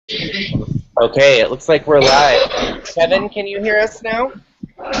Okay, it looks like we're live. Kevin, can you hear us now?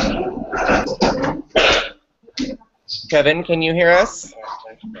 Kevin, can you hear us?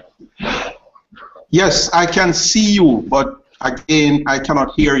 Yes, I can see you, but again, I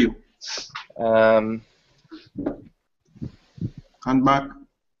cannot hear you. And my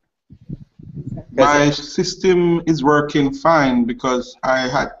system is working fine because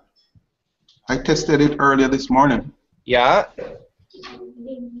I tested it earlier this morning. Yeah.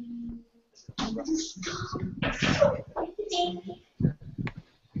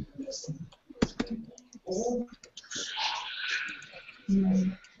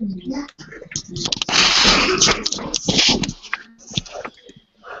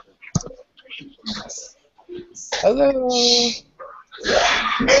 Hello.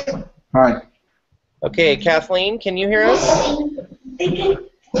 Hi. Okay, Kathleen, can you hear us?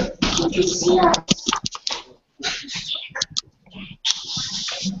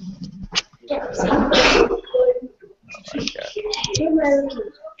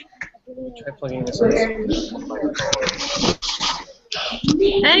 Try plugging this in.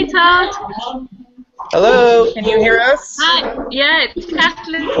 Hey, Todd. Hello, can you hear us? Hi. Yeah, it's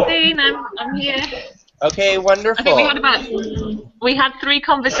Kathleen. I'm here. Okay, wonderful. I think we had 3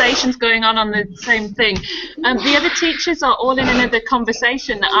 conversations going on the same thing. The other teachers are all in another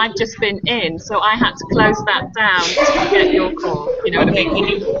conversation that I've just been in, so I had to close that down to get your call. You know Okay, what I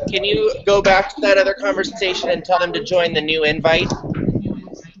mean? can you go back to that other conversation and tell them to join the new invite?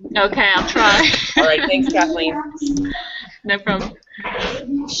 Okay, I'll try. All right, thanks, Kathleen. No problem. I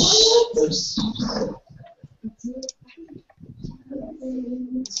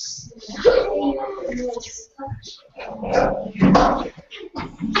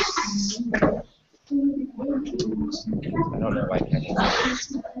don't know why I can't.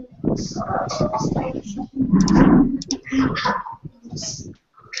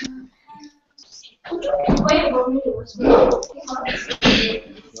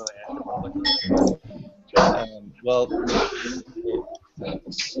 Well, I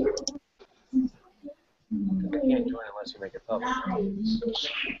can't join unless you make it public.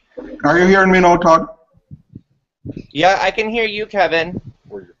 Are you hearing me now, Todd? Yeah, I can hear you, Kevin.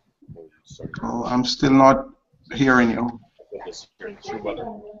 Oh, I'm still not hearing you.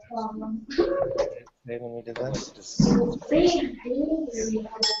 Okay, when we did that,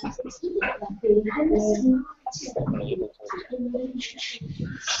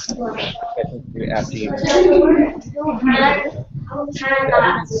 after you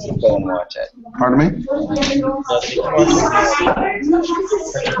go and watch it. Pardon me?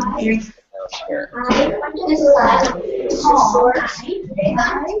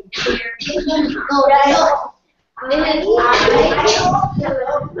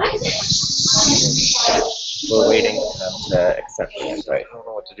 We're waiting for them to accept the invite. I don't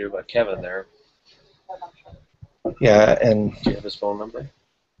know what to do about Kevin there. Yeah, and Do you have his phone number?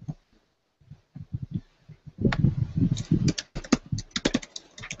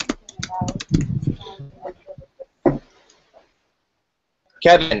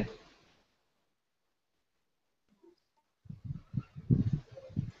 Kevin.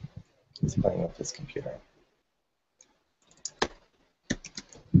 He's playing with his computer.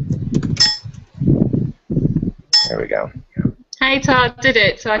 There we go. Hey, Todd, did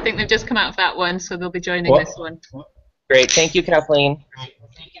it. So I think they've just come out of that one, so they'll be joining this one. Great, thank you, Kathleen.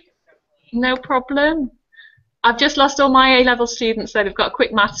 No problem. I've just lost all my A-level students, so they've got a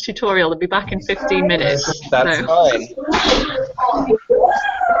quick maths tutorial. They'll be back in 15 minutes. That's fine.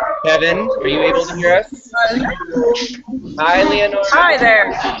 Kevin, are you able to hear us? Hi, Leonora. Hi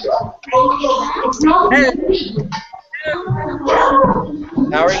there.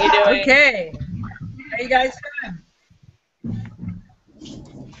 How are you doing? Okay. How you guys doing?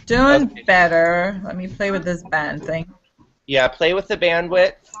 Doing better. Let me play with this band thing. Yeah, play with the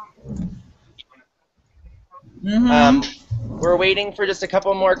bandwidth. We're waiting for just a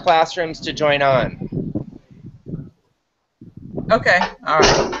couple more classrooms to join on. Okay. All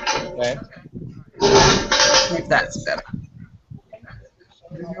right. Okay. If that's better.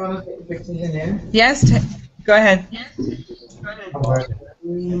 Yes. Go ahead.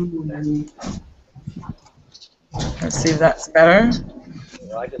 Let's see if that's better.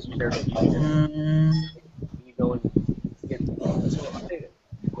 Well, I just shared it. You go and get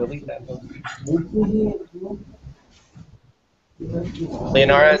delete that post.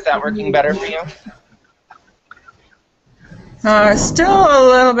 Leonora, is that working better for you? Still a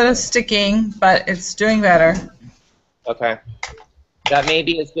little bit of sticking, but it's doing better. Okay. That may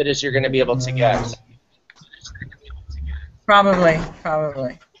be as good as you're going to be able to get. Probably.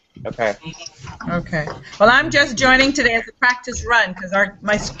 Okay. Okay. Well, I'm just joining today as a practice run because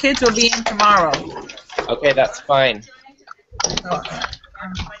my kids will be in tomorrow. Okay, that's fine. So,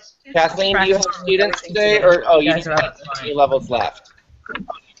 Kathleen, do you have practice students everything today, or oh, you guys just are have up. 2 levels left?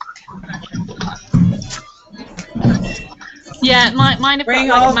 Yeah, mine have got Bring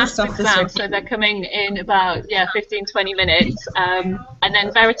like all a the maths stuff this exam, way. so they're coming in about 15, 20 minutes. And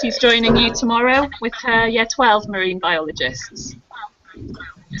then Verity's joining you tomorrow with her year 12 marine biologists.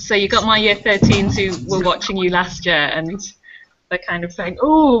 So you got my year 13s who were watching you last year, and they're kind of saying,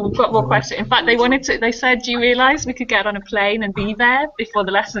 "Oh, we've got more questions." In fact, they said, "Do you realise we could get on a plane and be there before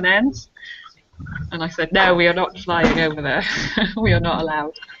the lesson ends?" And I said, "No, we are not flying over there. We are not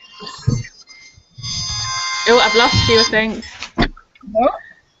allowed." Oh, I've lost you, I think.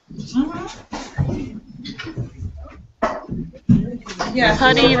 Yeah,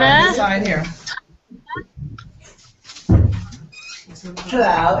 Paddy, you there? Side here.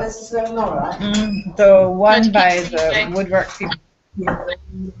 Hello, is Nora? The one Let's by keep the speaking. woodwork people.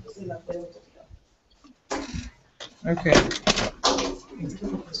 Okay.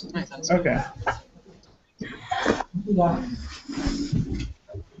 Okay. Bye.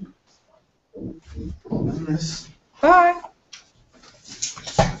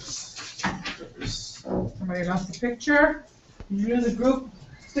 Somebody lost the picture. You're in the group.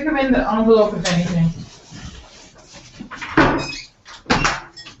 Stick them in the envelope if anything.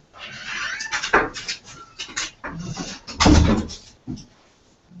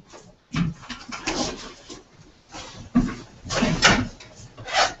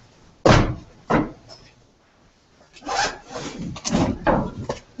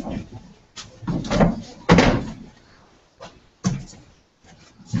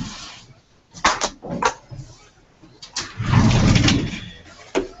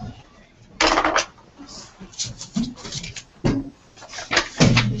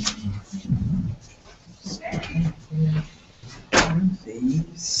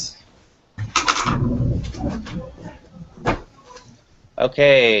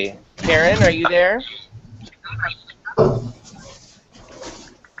 Okay. Karen, are you there?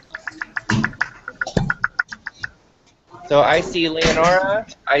 So I see Leonora,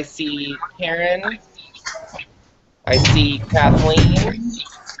 I see Karen, I see Kathleen.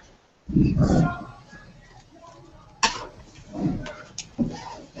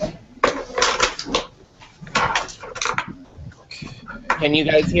 Can you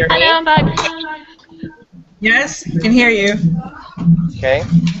guys hear me? Hello, I'm back. Yes, can hear you. Okay.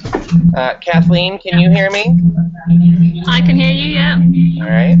 Kathleen, can you hear me? I can hear you, yeah. All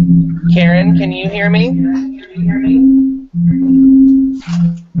right. Karen, can you hear me?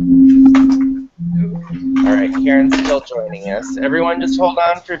 All right, Karen's still joining us. Everyone just hold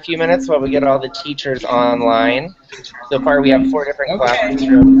on for a few minutes while we get all the teachers online. So far we have 4 different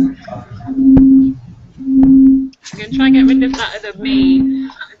classrooms. I'm going to try and get rid of that other me.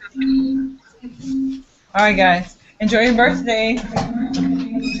 All right, guys. Enjoy your birthday.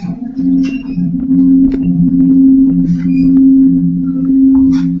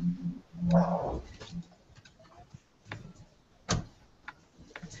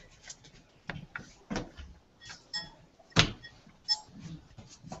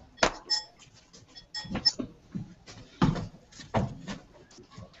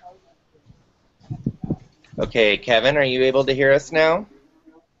 Okay, Kevin, are you able to hear us now?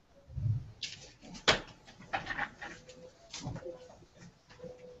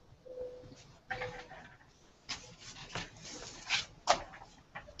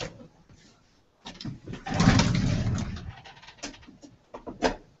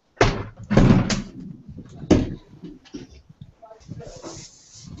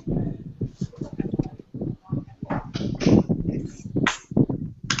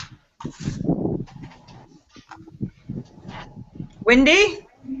 Wendy?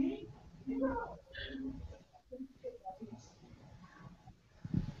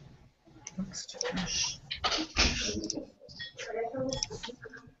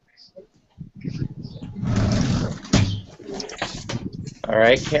 All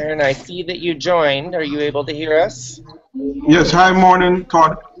right, Karen, I see that you joined. Are you able to hear us? Yes, hi, morning,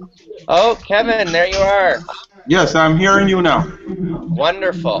 Todd. Oh, Kevin, there you are. Yes, I'm hearing you now.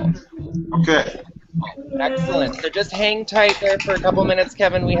 Wonderful. Okay. Excellent. So just hang tight there for a couple minutes,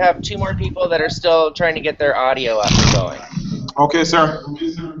 Kevin. We have 2 more people that are still trying to get their audio up and going. Okay, sir.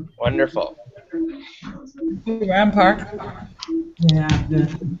 Wonderful. Ram Park. Yeah,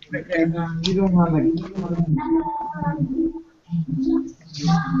 Right there. you don't have like.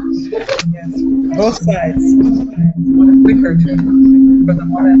 Yes. Both sides. Quicker too. But the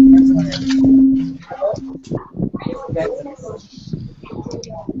one at the side.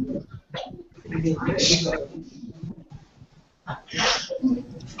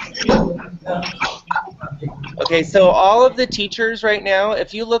 Okay, so all of the teachers right now,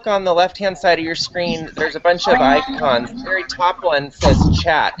 if you look on the left-hand side of your screen, there's a bunch of icons. The very top one says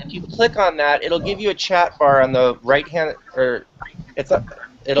chat. If you click on that, it'll give you a chat bar on the right-hand, or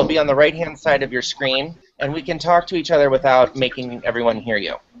it'll be on the right-hand side of your screen, and we can talk to each other without making everyone hear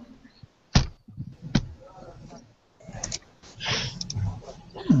you.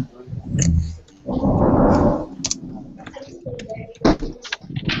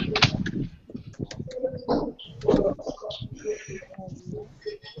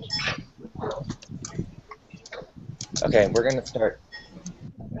 Okay, we're going to start.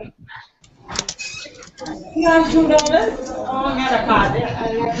 You guys do donuts? Oh, I got a card.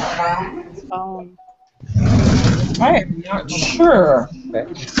 I am not sure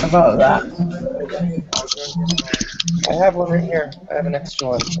about that. I have one right here. I have an extra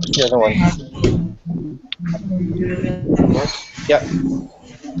one. What's the other one? Yep.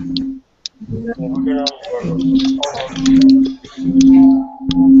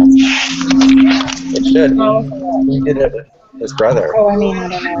 It should. We did it with his brother. Oh, I mean, I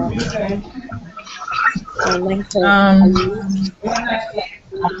don't know. Link to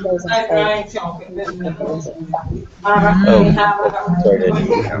Oh, started.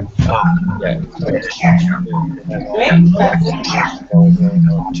 Yeah.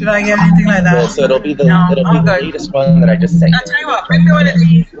 Should I get anything like that? Well, so it'll be the No, the I'm good. latest one that I just sent. I'll tell you what, bring me one of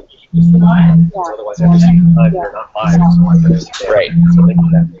these. Otherwise, they're not live. Right. So they do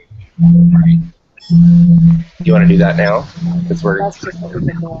that. Do you want to do that now? Because we're. That's just what we've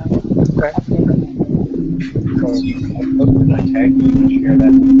been doing. Okay. Tag you and share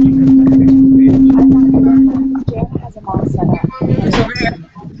that. Jan has them all set up. It's over here.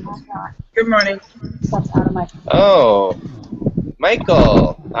 Good morning. Stuff's out of my. Oh,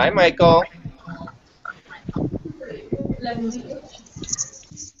 Michael. Hi, Michael.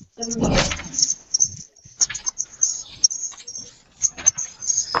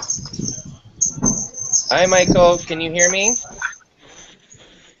 Hi, Michael. Can you hear me?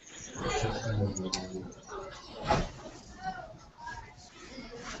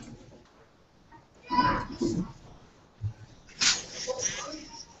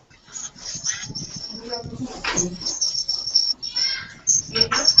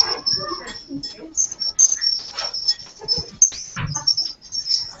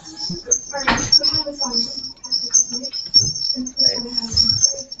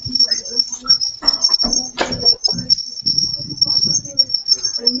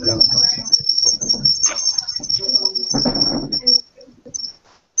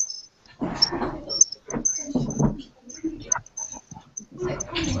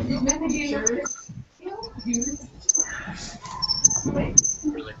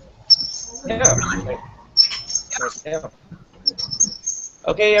 Yeah.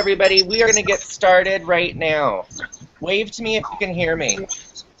 Okay, everybody, we are going to get started right now. Wave to me if you can hear me.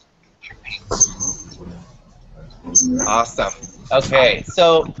 Awesome. Okay,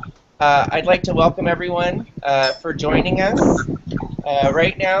 so I'd like to welcome everyone for joining us.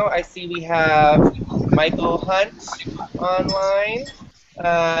 Right now, I see we have Michael Hunt online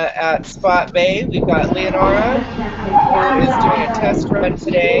at Spot Bay. We've got Leonora, who is doing a test run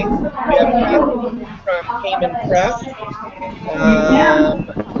today. We have Kathy from Cayman Prep.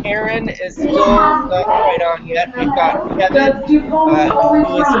 Karen is still not quite on yet. We've got Kevin,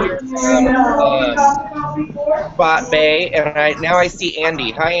 who is here from Spot Bay, and now I see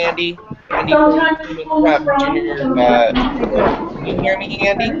Andy. Hi, Andy. Andy from Cayman Prep Junior. Can you hear me,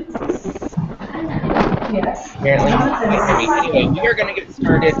 Andy? Yes. Apparently, you can't hear me. Anyway, we are going to get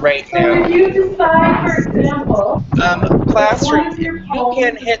started right So now. if you decide, for example, Classroom, if you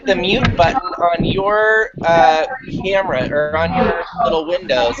can hit the mute button on your camera or on your little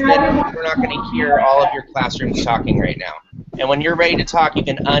windows, then we're not going to hear all of your classrooms talking right now. And when you're ready to talk, you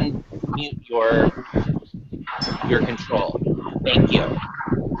can unmute your control. Thank you.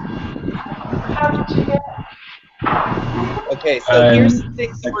 Okay, so here's the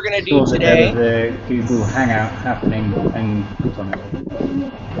things that we're going to do today. There's a Google Hangout happening and put on it.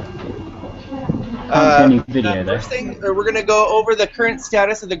 First thing, we're going to go over the current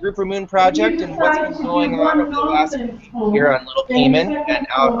status of the Grouper Moon project and what's been going on over the last week here on Little Cayman and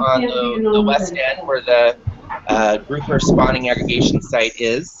out on the west end where the Grouper spawning aggregation site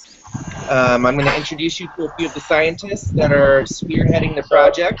is. I'm going to introduce you to a few of the scientists that are spearheading the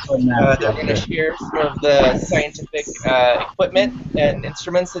project. They're going to share some of the scientific equipment and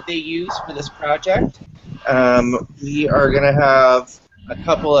instruments that they use for this project. We are going to have a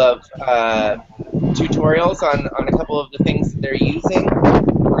couple of tutorials on a couple of the things that they're using.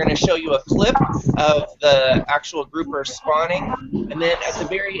 we're going to show you a clip of the actual grouper spawning, and then at the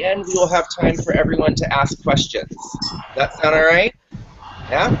very end we will have time for everyone to ask questions. Does that sound all right?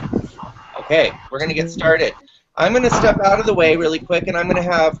 Yeah? Okay, we're going to get started. I'm going to step out of the way really quick, and I'm going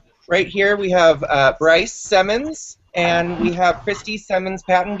to have, right here we have Bryce Simmons, and we have Christy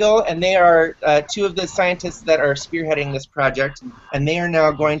Simmons-Pattengill, and they are two of the scientists that are spearheading this project, and they are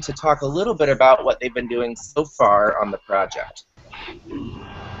now going to talk a little bit about what they've been doing so far on the project.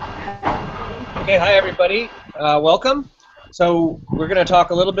 Okay, hi everybody. Welcome. So we're going to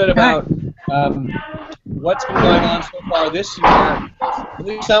talk a little bit about what's been going on so far this year. I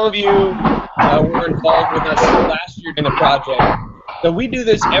believe some of you were involved with us last year in the project. So we do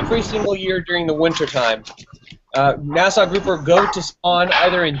this every single year during the winter time. Nassau grouper go to spawn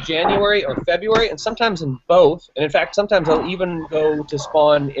either in January or February, and sometimes in both. And in fact, sometimes they'll even go to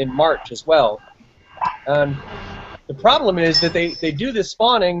spawn in March as well. The problem is that they do this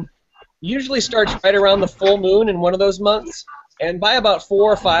spawning usually starts right around the full moon in one of those months, and by about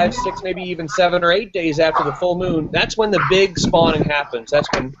 4 or 5, 6, maybe even 7 or 8 days after the full moon, that's when the big spawning happens. That's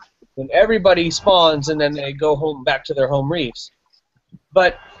when everybody spawns and then they go home back to their home reefs.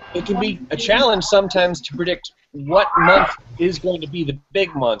 But it can be a challenge sometimes to predict what month is going to be the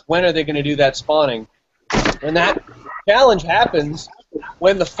big month. When are they going to do that spawning? And that challenge happens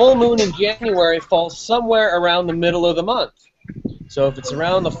when the full moon in January falls somewhere around the middle of the month. So if it's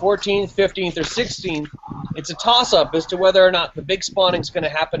around the 14th, 15th, or 16th, it's a toss-up as to whether or not the big spawning is going to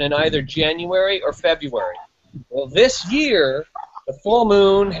happen in either January or February. Well, this year, the full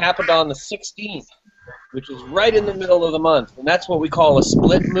moon happened on the 16th, which is right in the middle of the month, and that's what we call a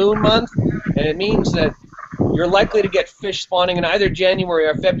split moon month, and it means that you're likely to get fish spawning in either January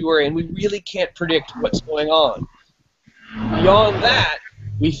or February, and we really can't predict what's going on. Beyond that,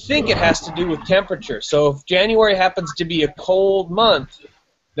 we think it has to do with temperature. So if January happens to be a cold month,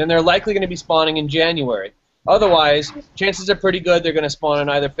 then they're likely going to be spawning in January. Otherwise, chances are pretty good they're going to spawn in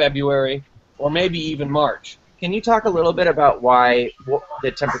either February or maybe even March. Can you talk a little bit about why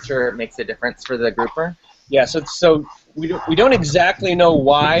the temperature makes a difference for the grouper? Yeah, so we don't exactly know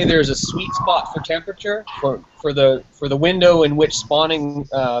why there's a sweet spot for temperature for the window in which spawning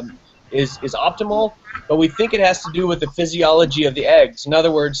is optimal, but we think it has to do with the physiology of the eggs. In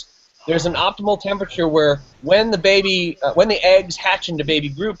other words, there's an optimal temperature where when the eggs hatch into baby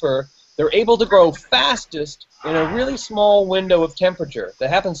grouper, they're able to grow fastest in a really small window of temperature. That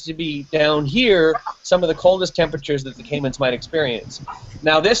happens to be down here, some of the coldest temperatures that the caimans might experience.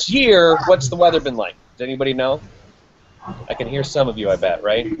 Now this year, what's the weather been like? Does anybody know? I can hear some of you, I bet,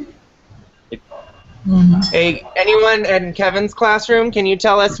 right? Hey, anyone in Kevin's classroom, can you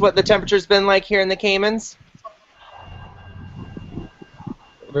tell us what the temperature's been like here in the Caymans?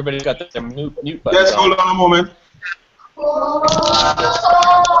 Everybody's got their mute button. Yes, hold on a moment.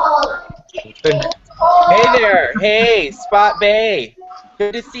 Hey there. Hey, Spot Bay.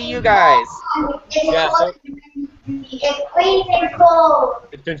 Good to see you guys. Yeah, so It's freezing cold.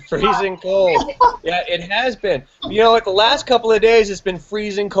 it's been freezing cold. Yeah, it has been. You know, like the last couple of days, it's been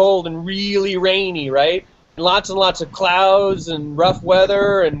freezing cold and really rainy, right? Lots and lots of clouds and rough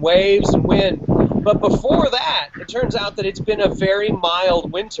weather and waves and wind. But before that, it turns out that it's been a very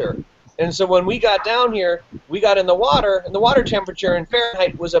mild winter. And so when we got down here, we got in the water, and the water temperature in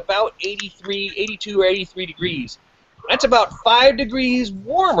Fahrenheit was about 82 or 83 degrees. That's about 5 degrees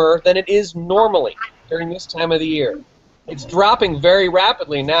warmer than it is normally during this time of the year. It's dropping very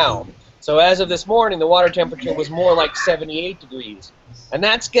rapidly now. So as of this morning, the water temperature was more like 78 degrees. And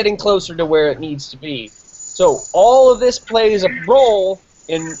that's getting closer to where it needs to be. So all of this plays a role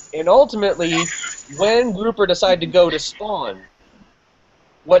in ultimately when grouper decide to go to spawn.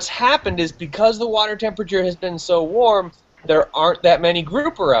 What's happened is because the water temperature has been so warm, there aren't that many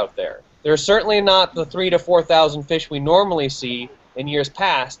grouper out there. There's certainly not the 3,000 to 4,000 fish we normally see in years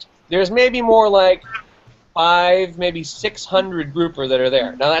past. There's maybe more like 500, maybe 600 grouper that are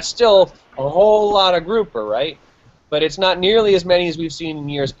there. Now that's still a whole lot of grouper, right? But it's not nearly as many as we've seen in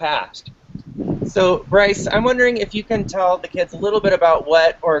years past. So, Bryce, I'm wondering if you can tell the kids a little bit about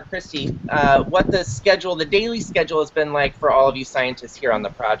or Christy, what the daily schedule has been like for all of you scientists here on the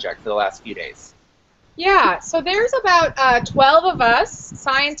project for the last few days. Yeah, so there's about 12 of us,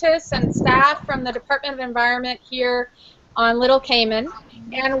 scientists and staff from the Department of Environment here on Little Cayman,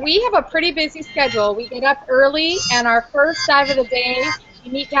 and we have a pretty busy schedule. We get up early, and our first dive of the day,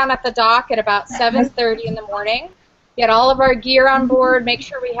 we meet down at the dock at about 7:30 in the morning, get all of our gear on board, make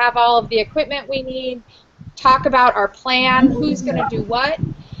sure we have all of the equipment we need, talk about our plan, who's going to do what,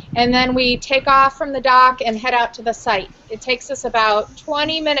 and then we take off from the dock and head out to the site. It takes us about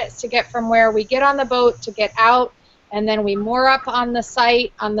 20 minutes to get from where we get on the boat to get out and then we moor up on the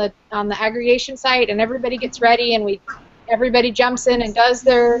site, on the aggregation site, and everybody gets ready, and everybody jumps in and does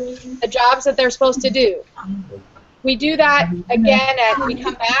the jobs that they're supposed to do. We do that again we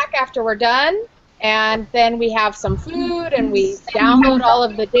come back after we're done, and then we have some food, and we download all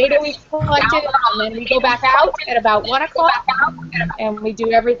of the data we've collected, and then we go back out at about 1 o'clock, and we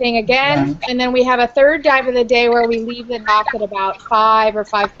do everything again, and then we have a third dive of the day where we leave the dock at about 5 or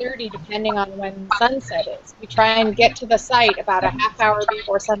 5:30, depending on when sunset is. We try and get to the site about a half hour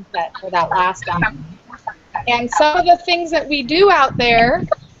before sunset for that last dive. And some of the things that we do out there,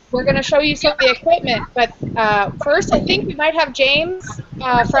 we're going to show you some of the equipment, but first I think we might have James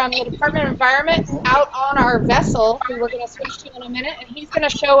from the Department of Environment out on our vessel, who we're going to switch to in a minute, and he's going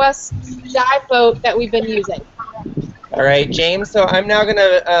to show us the dive boat that we've been using. All right, James, so I'm now going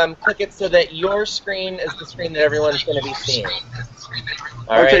to click it so that your screen is the screen that everyone's going to be seeing.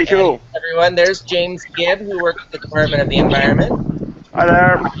 All right, cool. Everyone, there's James Gibb, who works at the Department of the Environment. Hi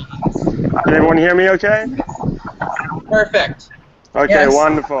there. Can everyone hear me okay? Perfect. Okay, yes.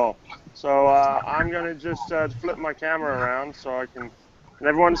 Wonderful. So I'm going to just flip my camera around so I can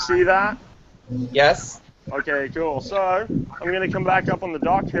everyone see that? Yes. Okay, cool. So I'm going to come back up on the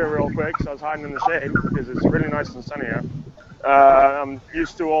dock here real quick, so I was hiding in the shade because it's really nice and sunny here. I'm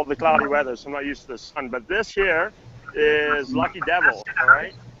used to all the cloudy weather, so I'm not used to the sun. But this here is Lucky Devil, all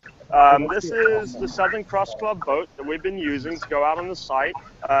right? This is the Southern Cross Club boat that we've been using to go out on the site,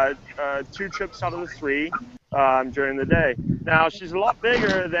 2 trips out of the 3 during the day. Now, she's a lot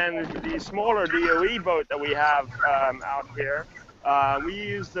bigger than the smaller DOE boat that we have out here. We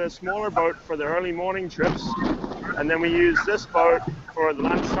use the smaller boat for the early morning trips, and then we use this boat for the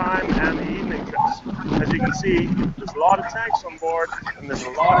lunchtime and the evening trips. As you can see, there's a lot of tanks on board, and there's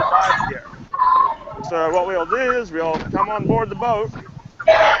a lot of dive gear. So what we'll do is we'll come on board the boat.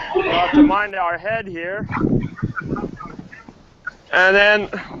 We'll have to mind our head here, and then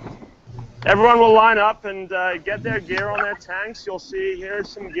everyone will line up and get their gear on their tanks. You'll see here's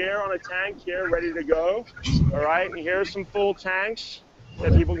some gear on a tank here ready to go. All right, and here's some full tanks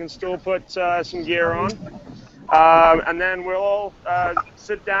that people can still put some gear on. And then we'll all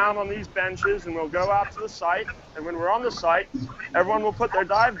sit down on these benches and we'll go out to the site. And when we're on the site, everyone will put their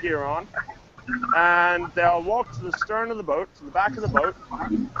dive gear on. And they'll walk to the stern of the boat, to the back of the boat.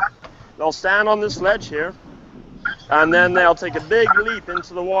 They'll stand on this ledge here. And then they'll take a big leap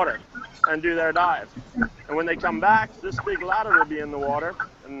into the water and do their dive. And when they come back, this big ladder will be in the water,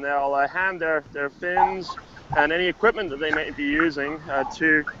 and they'll hand their fins and any equipment that they may be using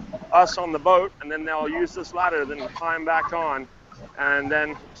to us on the boat, and then they'll use this ladder, then climb back on, and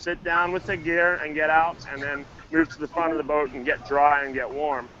then sit down with their gear and get out, and then move to the front of the boat and get dry and get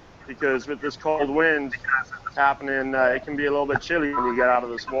warm. Because with this cold wind happening, it can be a little bit chilly when you get out of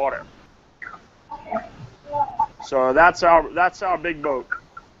this water. So that's our big boat.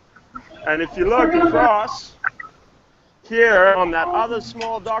 And if you look across here on that other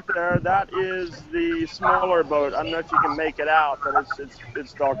small dock there, that is the smaller boat. I don't know if you can make it out, but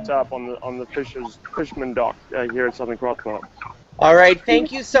it's docked up on the fisherman dock here at Southern Cross Club. All right,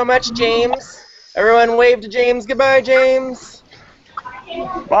 thank you so much, James. Everyone wave to James. Goodbye, James.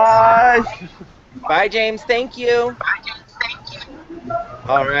 Bye. Bye, James. Thank you.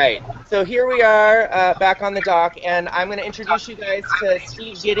 All right, so here we are back on the dock, and I'm going to introduce you guys to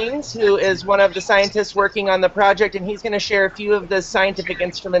Steve Giddings, who is one of the scientists working on the project, and he's going to share a few of the scientific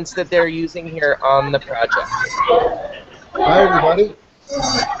instruments that they're using here on the project. Hi, everybody.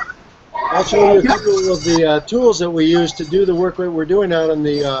 I'll show you a few of the tools that we use to do the work that we're doing out on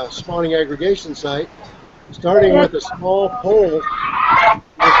the spawning aggregation site, starting with a small pole with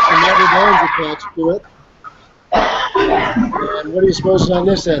some rubber bands attached to it. And what do you suppose is on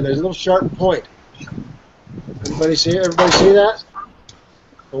this end? There's a little sharp point. Everybody see that?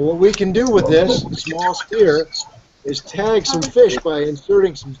 Well, what we can do with this small spear is tag some fish by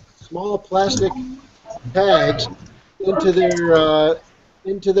inserting some small plastic tags into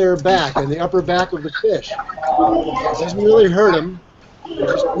their back, and the upper back of the fish. It doesn't really hurt them. You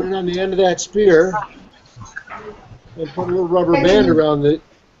just put it on the end of that spear and put a little rubber band around the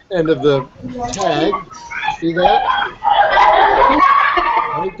end of the tag. See that?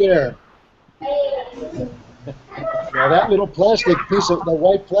 Right there. Now that little plastic piece of the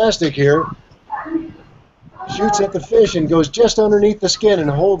white plastic here shoots at the fish and goes just underneath the skin and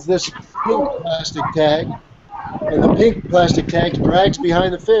holds this pink plastic tag. And the pink plastic tag drags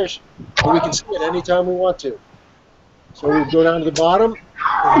behind the fish, and we can see it anytime we want to. So we go down to the bottom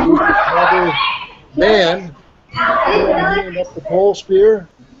and use this rubber band, hand up the pole spear,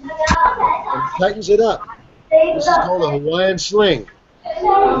 and tightens it up. This is called a Hawaiian sling.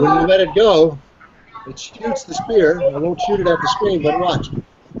 When you let it go, It shoots the spear. I won't shoot it at the screen, but watch.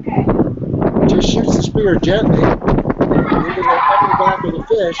 It just shoots the spear gently into the upper back of the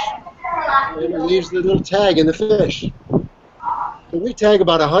fish, and it leaves the little tag in the fish. So we tag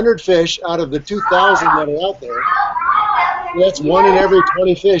about 100 fish out of the 2,000 that are out there. That's 1 in every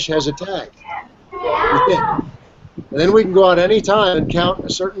 20 fish has a tag. And then we can go out any time and count a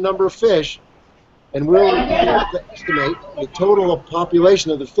certain number of fish, and we'll be able to estimate the total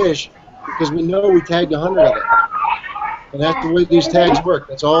population of the fish because we know we tagged 100 of them. And that's the way these tags work.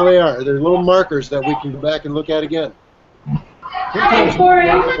 That's all they are. They're little markers that we can go back and look at again. Sometimes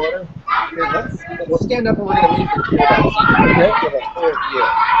Let's stand up and we're going to leave the clear back so you can get a clear view.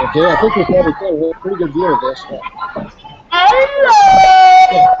 Okay, I think we probably can. We have a pretty good view of this. Okay.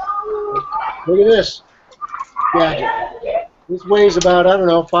 Look at this gadget. This weighs about, I don't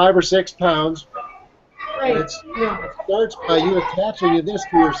know, 5 or 6 pounds. It starts by you attaching this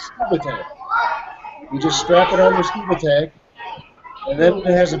to your scuba tank. You just strap it on your scuba tank, and then it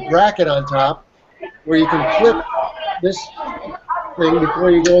has a bracket on top where you can clip this thing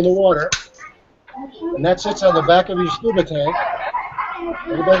before you go in the water, and that sits on the back of your scuba tank.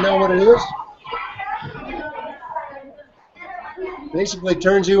 Everybody know what it is? Basically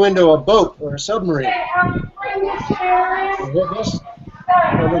turns you into a boat or a submarine. You hit this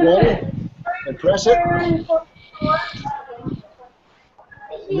underwater and press it,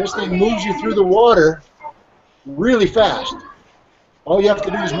 and this thing moves you through the water really fast. All you have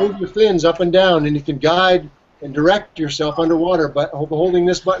to do is move your fins up and down, and you can guide and direct yourself underwater by holding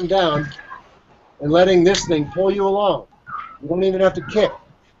this button down and letting this thing pull you along. You don't even have to kick.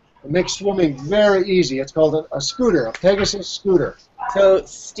 It makes swimming very easy. It's called a scooter, a Pegasus scooter. So,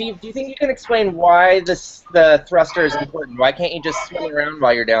 Steve, do you think you can explain why the thruster is important? Why can't you just swim around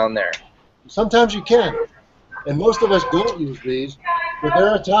while you're down there? Sometimes you can, and most of us don't use these, but there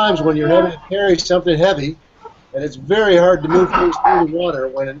are times when you're having to carry something heavy, and it's very hard to move things through the water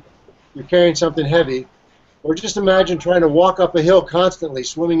when you're carrying something heavy. Or just imagine trying to walk up a hill constantly,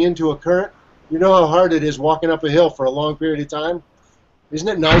 swimming into a current. You know how hard it is walking up a hill for a long period of time? Isn't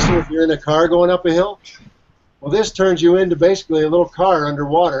it nicer if you're in a car going up a hill? Well, this turns you into basically a little car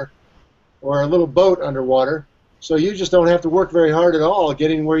underwater, or a little boat underwater, so you just don't have to work very hard at all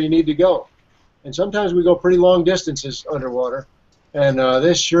getting where you need to go. And sometimes we go pretty long distances underwater, and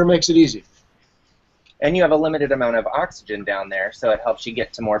this sure makes it easy. And you have a limited amount of oxygen down there, so it helps you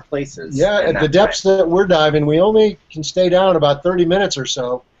get to more places. Yeah, at the depths that we're diving, we only can stay down about 30 minutes or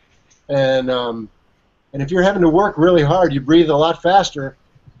so. And if you're having to work really hard, you breathe a lot faster,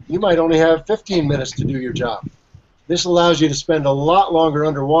 you might only have 15 minutes to do your job. This allows you to spend a lot longer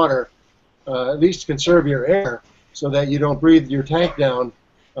underwater, at least conserve your air, so that you don't breathe your tank down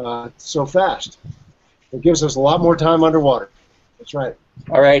so fast. It gives us a lot more time underwater. That's right.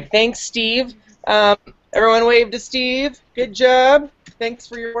 All right. Thanks, Steve. Everyone wave to Steve. Good job. Thanks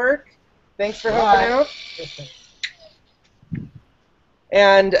for your work. Thanks for helping out.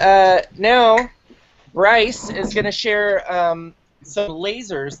 And now Bryce is going to share some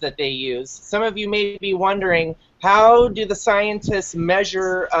lasers that they use. Some of you may be wondering, how do the scientists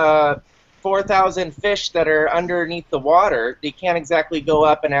measure 4,000 fish that are underneath the water? They can't exactly go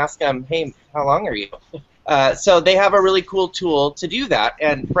up and ask them, hey, how long are you? So they have a really cool tool to do that,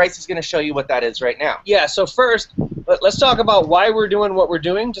 and Bryce is going to show you what that is right now. Yeah, so first, let's talk about why we're doing what we're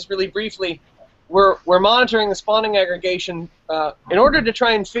doing, just really briefly. We're monitoring the spawning aggregation in order to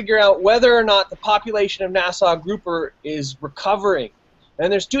try and figure out whether or not the population of Nassau grouper is recovering.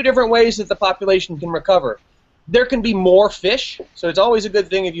 And there's two different ways that the population can recover. There can be more fish, so it's always a good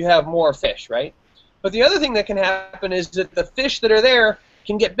thing if you have more fish, right? But the other thing that can happen is that the fish that are there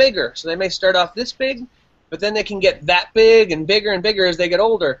can get bigger. So they may start off this big, but then they can get that big and bigger as they get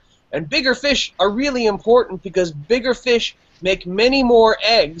older. And bigger fish are really important because bigger fish make many more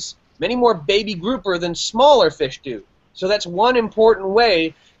eggs, many more baby grouper than smaller fish do. So that's one important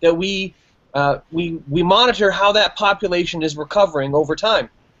way that we monitor how that population is recovering over time.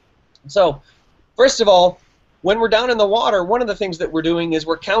 So, first of all, when we're down in the water, one of the things that we're doing is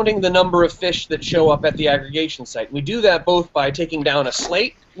we're counting the number of fish that show up at the aggregation site. We do that both by taking down a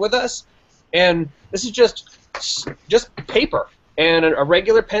slate with us, and this is just paper and a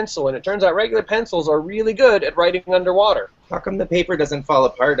regular pencil, and it turns out regular pencils are really good at writing underwater. How come the paper doesn't fall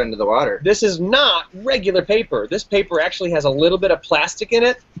apart under the water? This is not regular paper. This paper actually has a little bit of plastic in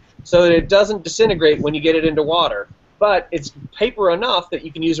it so that it doesn't disintegrate when you get it into water. But it's paper enough that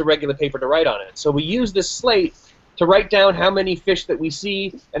you can use a regular paper to write on it. So we use this slate to write down how many fish that we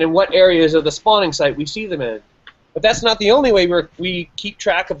see and in what areas of the spawning site we see them in. But that's not the only way we keep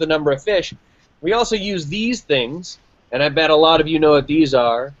track of the number of fish. We also use these things, and I bet a lot of you know what these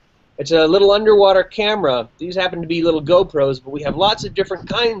are, It's a little underwater camera. These happen to be little GoPros, but we have lots of different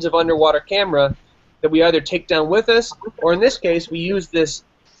kinds of underwater camera that we either take down with us, or in this case, we use this,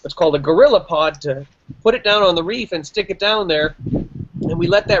 what's called a gorilla pod, to put it down on the reef and stick it down there, and we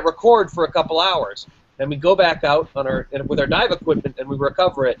let that record for a couple hours. Then we go back out on with our dive equipment and we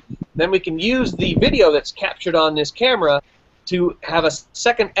recover it. Then we can use the video that's captured on this camera to have a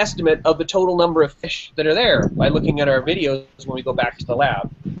second estimate of the total number of fish that are there by looking at our videos when we go back to the lab.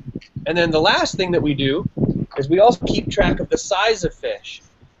 And then the last thing that we do is we also keep track of the size of fish.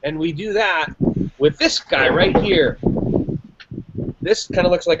 And we do that with this guy right here. This kind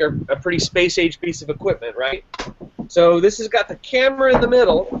of looks like a pretty space-age piece of equipment, right? So this has got the camera in the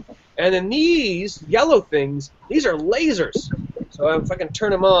middle, and then these yellow things, these are lasers. So if I can turn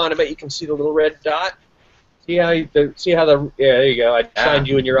them on, I bet you can see the little red dot. Yeah, there you go. I shined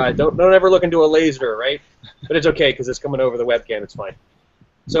you in your eye. Don't ever look into a laser, right? But it's okay because it's coming over the webcam. It's fine.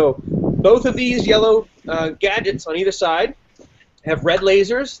 So both of these yellow gadgets on either side have red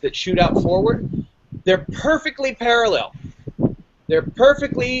lasers that shoot out forward. They're perfectly parallel. They're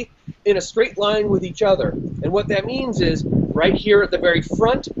perfectly in a straight line with each other. And what that means is, right here at the very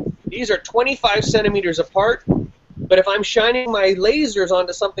front, these are 25 centimeters apart. But if I'm shining my lasers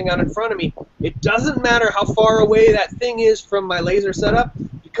onto something out in front of me, it doesn't matter how far away that thing is from my laser setup.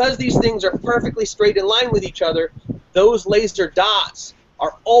 Because these things are perfectly straight in line with each other, those laser dots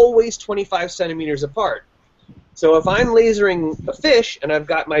are always 25 centimeters apart. So if I'm lasering a fish and I've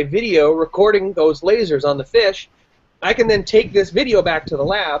got my video recording those lasers on the fish, I can then take this video back to the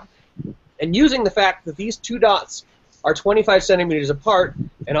lab, and using the fact that these two dots are 25 centimeters apart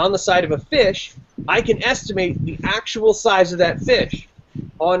and on the side of a fish, I can estimate the actual size of that fish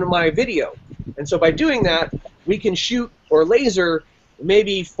on my video. And so by doing that, we can shoot or laser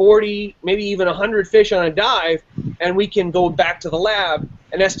maybe 40, maybe even 100 fish on a dive, and we can go back to the lab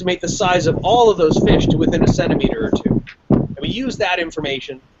and estimate the size of all of those fish to within a centimeter or two. And we use that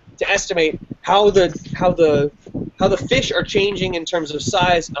information to estimate how the fish are changing in terms of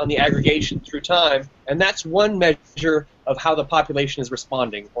size on the aggregation through time, and that's one measure of how the population is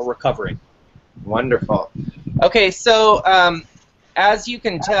responding or recovering. Wonderful. Okay, so as you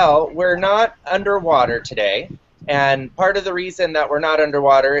can tell, we're not underwater today, and part of the reason that we're not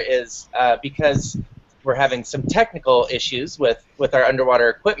underwater is because we're having some technical issues with our underwater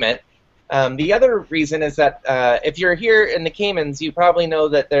equipment. The other reason is that if you're here in the Caymans, you probably know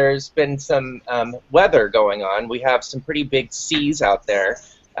that there's been some weather going on. We have some pretty big seas out there,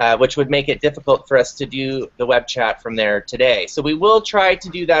 which would make it difficult for us to do the web chat from there today. So we will try to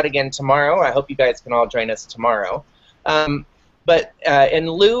do that again tomorrow. I hope you guys can all join us tomorrow. But in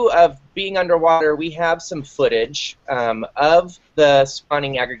lieu of being underwater, we have some footage of the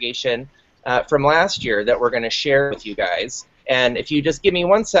spawning aggregation from last year that we're going to share with you guys. And if you just give me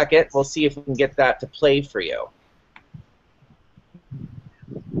 1 second, we'll see if we can get that to play for you.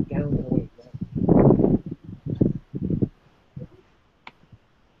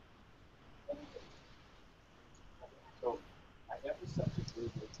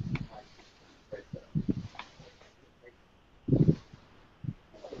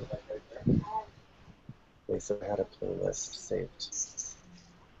 Okay, so I had a playlist saved.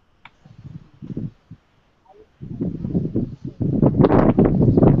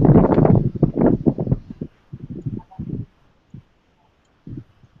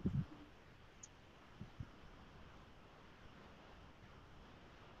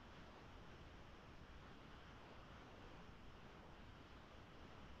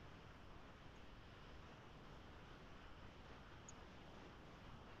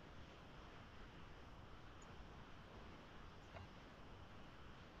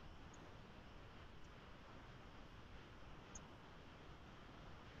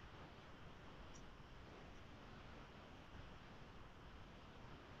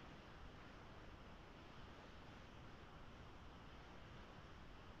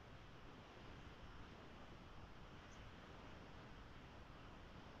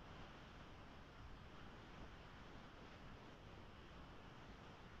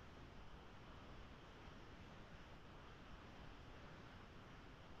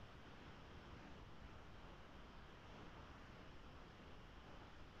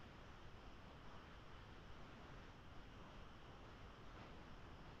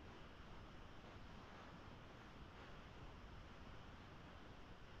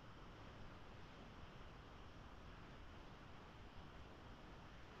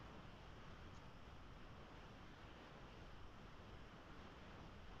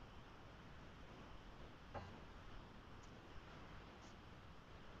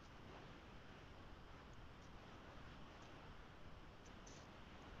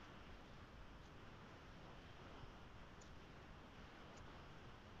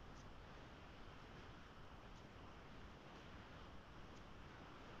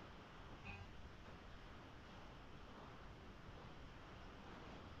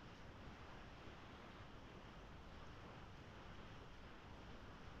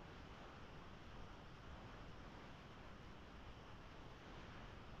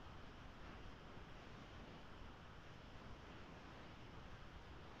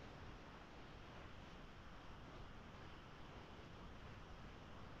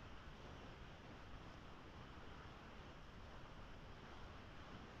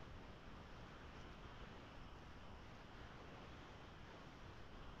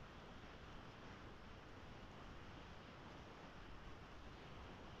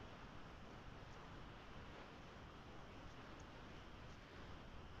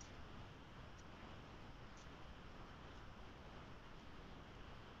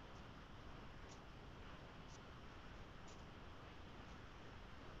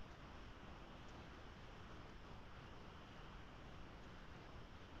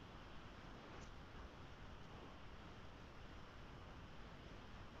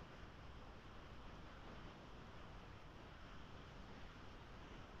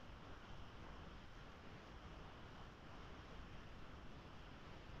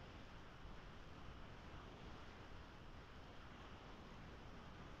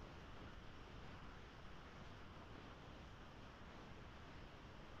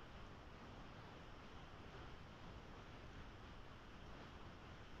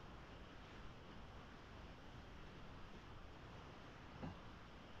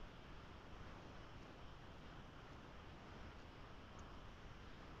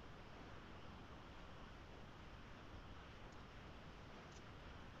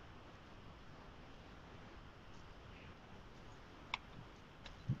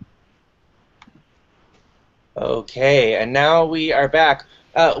 Okay, and now we are back.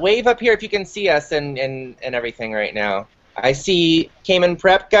 Wave up here if you can see us and everything right now. I see Cayman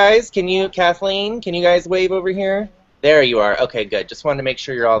Prep guys. Can you, Kathleen, can you guys wave over here? There you are. Okay, good. Just wanted to make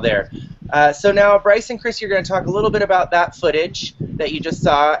sure you're all there. So now Bryce and Chris, you're going to talk a little bit about that footage that you just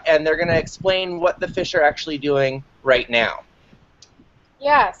saw, and they're going to explain what the fish are actually doing right now.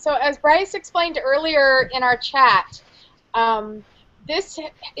 Yeah, so as Bryce explained earlier in our chat, this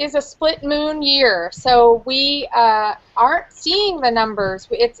is a split moon year, so we aren't seeing the numbers.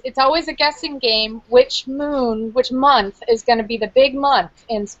 It's always a guessing game which month is going to be the big month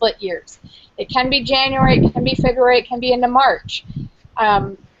in split years. It can be January, it can be February, it can be into March.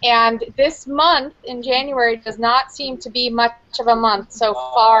 And this month in January does not seem to be much of a month so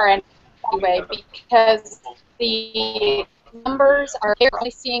far anyway, because the numbers are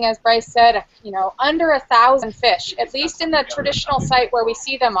only seeing, as Bryce said, under 1,000 fish, at least in the traditional site where we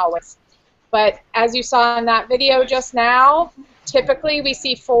see them always. But as you saw in that video just now, typically we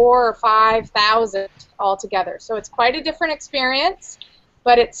see 4,000 or 5,000 altogether. So it's quite a different experience,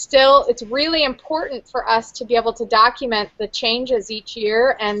 but it's really important for us to be able to document the changes each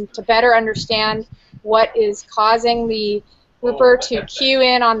year and to better understand what is causing the grouper to cue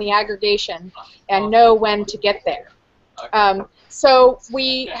in on the aggregation and know when to get there. So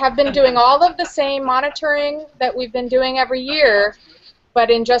we have been doing all of the same monitoring that we've been doing every year, but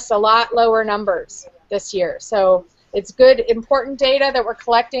in just a lot lower numbers this year. So it's good, important data that we're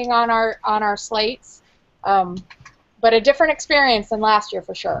collecting on our slates, but a different experience than last year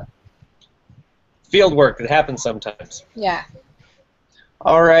for sure. Field work that happens sometimes. Yeah.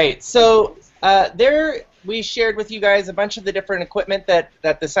 All right. So there we shared with you guys a bunch of the different equipment that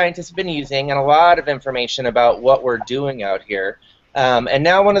the scientists have been using and a lot of information about what we're doing out here. And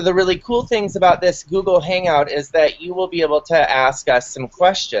now one of the really cool things about this Google Hangout is that you will be able to ask us some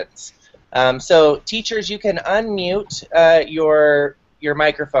questions. So teachers, you can unmute your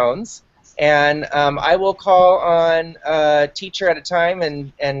microphones, and I will call on a teacher at a time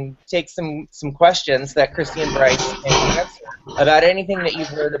and take some questions that Christy and Bryce can answer about anything that you've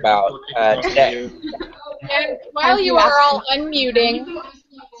heard about today. And while you are all unmuting,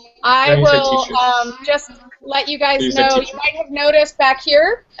 I will just let you guys know, you might have noticed back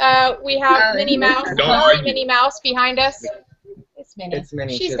here, we have Minnie Mouse, Minnie Mouse behind us. It's Minnie. It's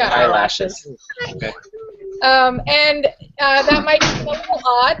Minnie. She's got eyelashes. Okay. And that might be a little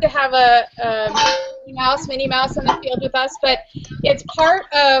odd to have a Minnie Mouse in the field with us, but it's part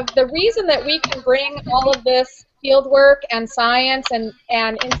of the reason that we can bring all of this field work and science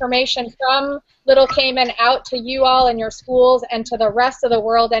and information from Little Cayman out to you all in your schools and to the rest of the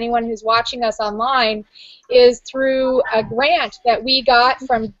world, anyone who's watching us online, is through a grant that we got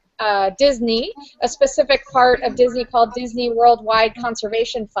from Disney, a specific part of Disney called Disney Worldwide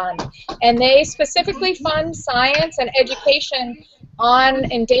Conservation Fund. And they specifically fund science and education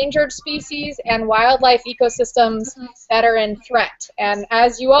on endangered species and wildlife ecosystems that are in threat. And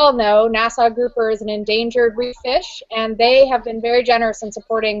as you all know, Nassau grouper is an endangered reef fish, and they have been very generous in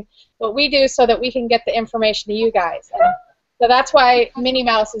supporting what we do so that we can get the information to you guys. And so that's why Minnie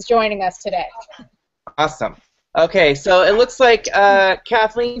Mouse is joining us today. Awesome. Okay, so it looks like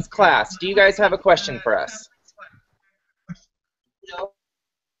Kathleen's class. Do you guys have a question for us?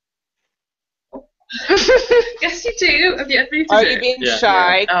 Yes, you do. Have you ever Are you being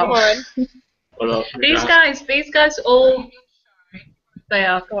shy? Yeah. Come on. These guys all. They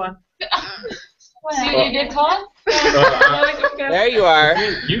are. Go on. You did call? There you are.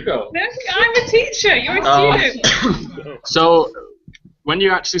 You go. No, I'm a teacher. You're a student. So, when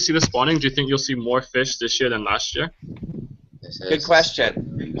you actually see the spawning, do you think you'll see more fish this year than last year? Good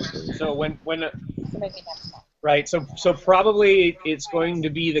question. So right, so probably it's going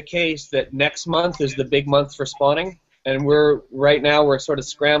to be the case that next month is the big month for spawning, and right now we're sort of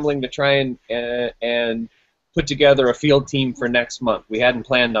scrambling to try and put together a field team for next month. We hadn't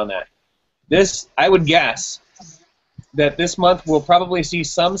planned on that. I would guess that this month we'll probably see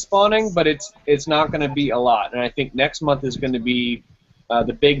some spawning, but it's not going to be a lot, and I think next month is going to be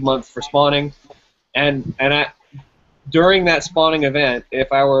the big month for spawning, and during that spawning event,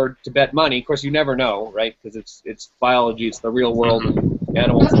 if I were to bet money, of course you never know, right? Because it's biology, it's the real world, and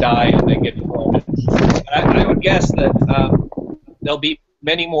animals die and they get involved. I would guess that there'll be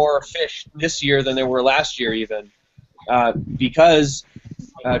many more fish this year than there were last year, even, because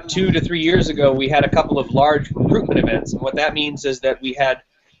 2 to 3 years ago we had a couple of large recruitment events, and what that means is that we had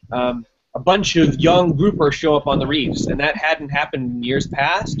a bunch of young groupers show up on the reefs, and that hadn't happened in years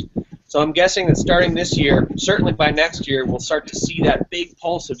past. So I'm guessing that starting this year, certainly by next year, we'll start to see that big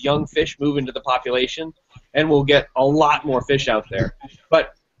pulse of young fish move into the population, and we'll get a lot more fish out there.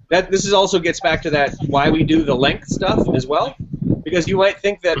 But this is also gets back to that why we do the length stuff as well, because you might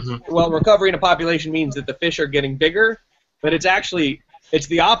think that well, recovering a population means that the fish are getting bigger, but it's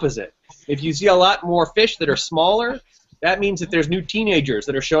the opposite. If you see a lot more fish that are smaller, that means that there's new teenagers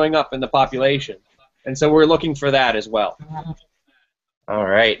that are showing up in the population, and so we're looking for that as well. All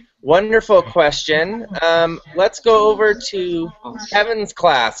right, wonderful question. Let's go over to Kevin's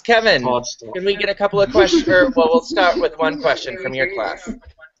class. Kevin, can we get a couple of questions? Well, we'll start with one question from your class.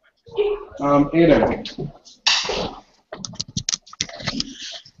 Aiden.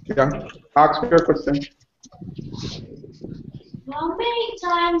 Yeah, ask your question. How many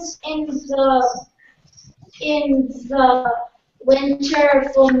times in the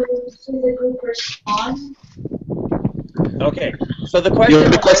winter full moon do the groupers spawn? Okay, so the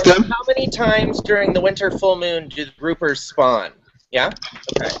question is, how many times during the winter full moon do the groupers spawn? Yeah?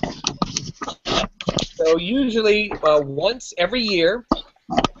 Okay. So usually once every year,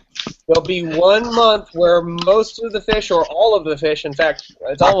 there'll be 1 month where most of the fish, or all of the fish, in fact,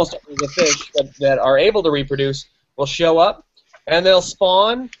 it's almost all of the fish that are able to reproduce, will show up, and they'll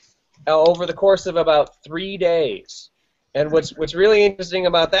spawn over the course of about 3 days. And what's really interesting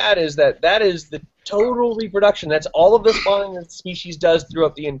about that is that is the total reproduction. That's all of the spawning that the species does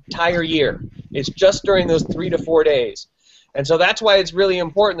throughout the entire year. It's just during those 3 to 4 days. And so that's why it's really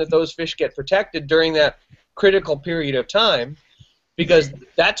important that those fish get protected during that critical period of time, because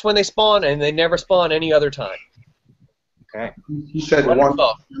that's when they spawn, and they never spawn any other time. Okay. He said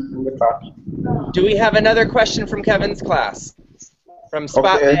wonderful. Do we have another question from Kevin's class? From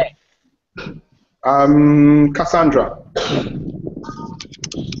Spot Okay. Cassandra.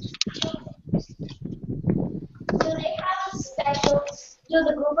 Do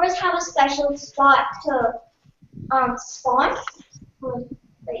the groupers have a special spot to spawn? Or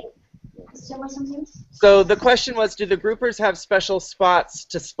something? So the question was, do the groupers have special spots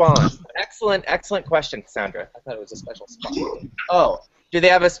to spawn? Excellent, excellent question, Cassandra. I thought it was a special spot. Oh, do they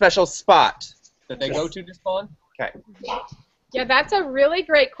have a special spot that they go to spawn? Okay. Yeah, that's a really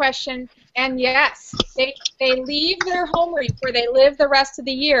great question. And yes, they leave their home reef where they live the rest of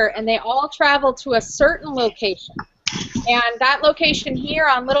the year, and they all travel to a certain location. And that location here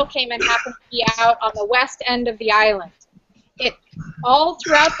on Little Cayman happens to be out on the west end of the island. All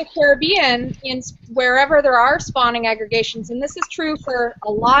throughout the Caribbean, wherever there are spawning aggregations, and this is true for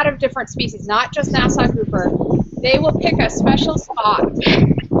a lot of different species, not just Nassau grouper, they will pick a special spot.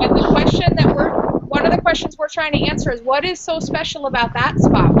 And the question one of the questions we're trying to answer is, what is so special about that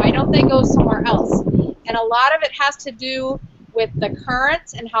spot? Why don't they go somewhere else? And a lot of it has to do with the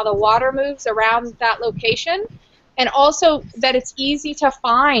currents and how the water moves around that location. And also that it's easy to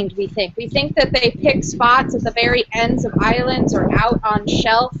find, we think. We think that they pick spots at the very ends of islands or out on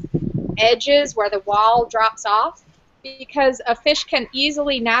shelf edges where the wall drops off, because a fish can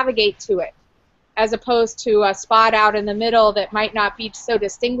easily navigate to it, as opposed to a spot out in the middle that might not be so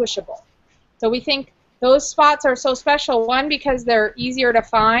distinguishable. So we think those spots are so special, one, because they're easier to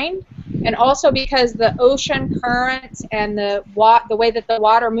find, and also because the ocean currents and the way that the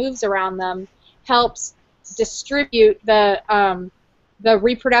water moves around them helps distribute the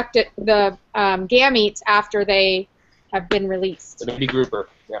gametes after they have been released. The baby grouper,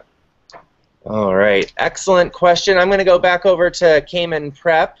 yeah. All right, excellent question. I'm going to go back over to Cayman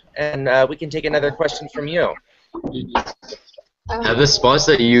Prep, and we can take another question from you. Have the spots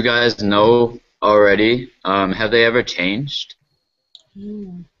that you guys know already, have they ever changed?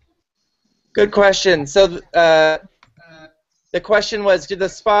 Good question. So the question was, does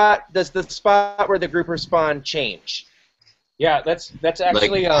the spot where the grouper spawn change? Yeah, that's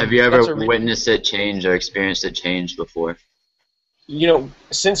actually. Like, have you ever witnessed it change or experienced it change before? You know,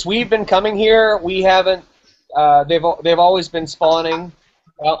 since we've been coming here, we haven't. They've always been spawning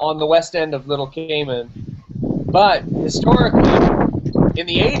on the west end of Little Cayman, but historically, in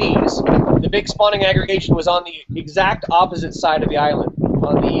the 80s, the big spawning aggregation was on the exact opposite side of the island,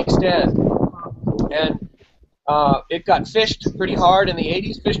 on the east end, and it got fished pretty hard in the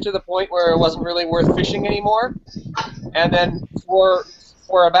 80s, fished to the point where it wasn't really worth fishing anymore. And then for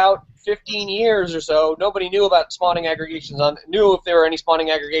about 15 years or so, nobody knew about spawning aggregations knew if there were any spawning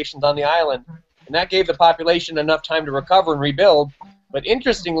aggregations on the island. And that gave the population enough time to recover and rebuild. But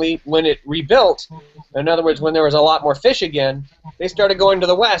interestingly, when it rebuilt, in other words, when there was a lot more fish again, they started going to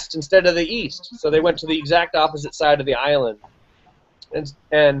the west instead of the east. So they went to the exact opposite side of the island.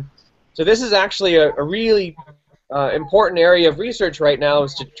 And so this is actually a really important area of research right now,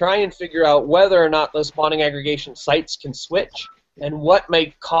 is to try and figure out whether or not those spawning aggregation sites can switch and what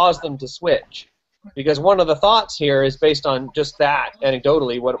may cause them to switch. Because one of the thoughts here is based on just that,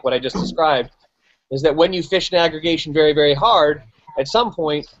 anecdotally, what I just described, is that when you fish an aggregation very, very hard, at some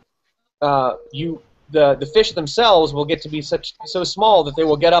point the fish themselves will get to be so small that they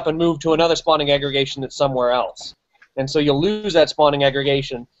will get up and move to another spawning aggregation that's somewhere else. And so you'll lose that spawning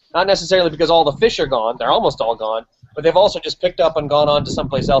aggregation, not necessarily because all the fish are gone, they're almost all gone, but they've also just picked up and gone on to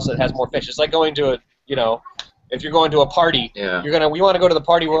someplace else that has more fish. It's like going to a, if you're going to a party, we want to go to the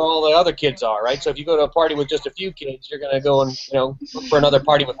party where all the other kids are, right? So if you go to a party with just a few kids, you're going to go and, look for another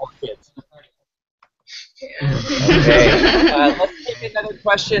party with more kids. Okay. Let's take another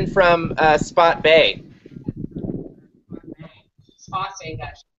question from Spot Bay. Spot Bay,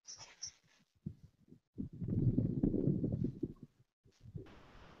 guys.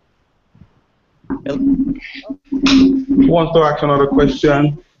 Who wants to ask another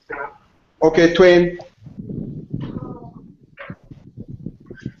question? Okay, Twain.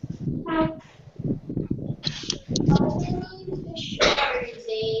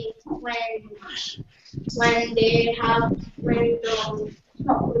 When the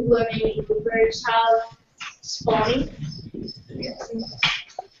women birds have spawning.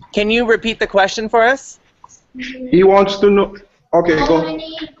 Can you repeat the question for us? He wants to know. Okay, go.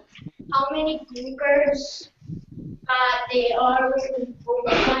 How many groupers they are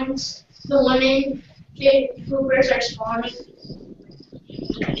once the women groupers are spawning?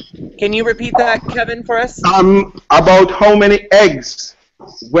 Can you repeat that, Kevin, for us? About how many eggs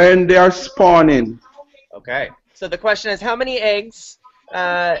when they are spawning. Okay. So the question is, how many eggs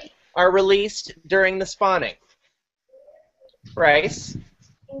are released during the spawning? Bryce?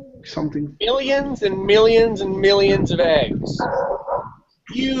 Something. Millions and millions and millions of eggs.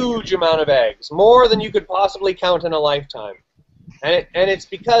 Huge amount of eggs, more than you could possibly count in a lifetime. And it's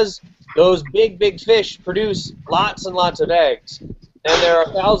because those big fish produce lots and lots of eggs. And there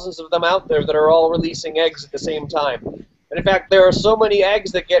are thousands of them out there that are all releasing eggs at the same time. And in fact, there are so many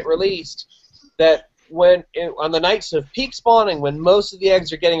eggs that get released that on the nights of peak spawning, when most of the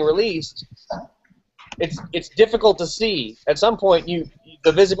eggs are getting released, it's difficult to see. At some point,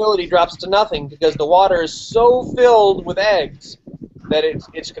 the visibility drops to nothing because the water is so filled with eggs that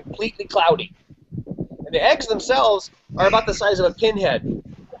it's completely cloudy. And the eggs themselves are about the size of a pinhead.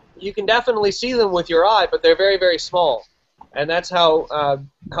 You can definitely see them with your eye, but they're very, very small. And that's how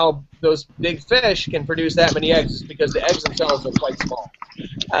those big fish can produce that many eggs, is because the eggs themselves are quite small.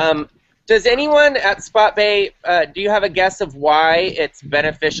 Does anyone at Spot Bay, do you have a guess of why it's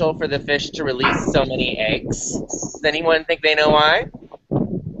beneficial for the fish to release so many eggs? Does anyone think they know why?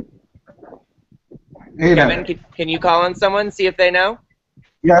 Aiden. Kevin, can you call on someone, see if they know?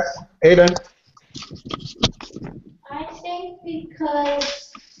 Yes, Aiden. I think because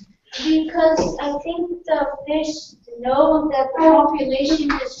I think the fish know that the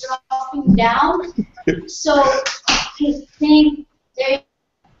population is dropping down, so I think they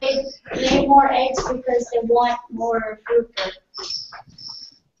lay more eggs because they want more grouper.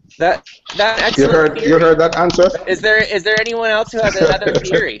 You heard that answer? Is there anyone else who has another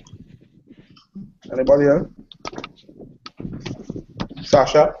theory? Anybody else?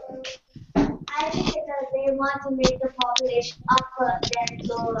 Sasha? I think that they want to make the population up then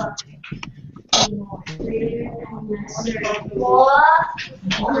go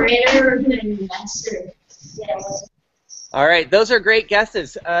greater than lesser. Yes. All right, those are great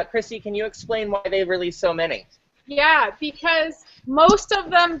guesses. Christy, can you explain why they release so many? Yeah, because most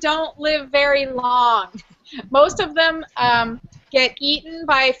of them don't live very long. Most of them get eaten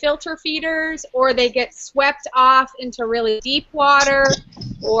by filter feeders, or they get swept off into really deep water,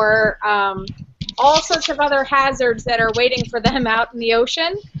 or all sorts of other hazards that are waiting for them out in the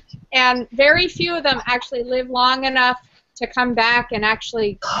ocean. And very few of them actually live long enough to come back and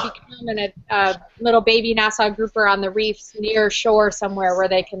actually become a little baby Nassau grouper on the reefs near shore somewhere where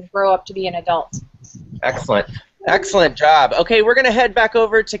they can grow up to be an adult. Excellent. Excellent job. Okay, we're going to head back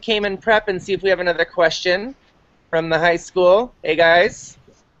over to Cayman Prep and see if we have another question from the high school. Hey, guys.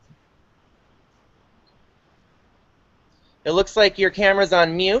 It looks like your camera's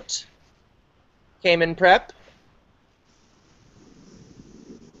on mute. Cayman Prep.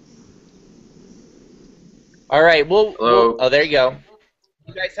 All right, oh, there you go.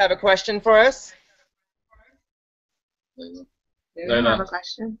 You guys have a question for us? Do you have a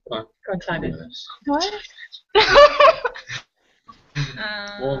question? Go inside. What?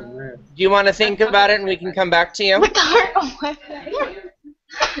 Do you want to think about it and we can come back to you?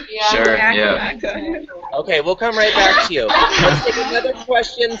 Sure, yeah. Okay, we'll come right back to you. Let's take another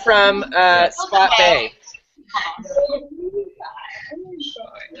question from Spot Bay.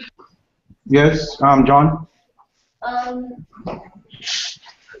 Yes, John? How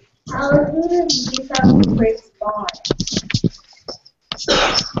do you become a great spawn?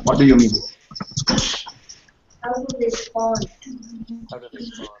 What do you mean? How do they spawn? How do they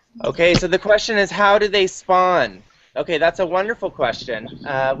spawn? Okay, so the question is, how do they spawn? Okay, that's a wonderful question.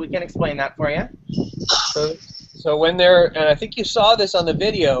 We can explain that for you. So when they're, and I think you saw this on the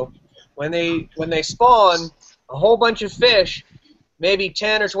video, when they spawn, a whole bunch of fish, maybe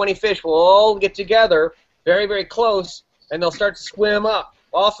 10 or 20 fish, will all get together, very, very close, and they'll start to swim up.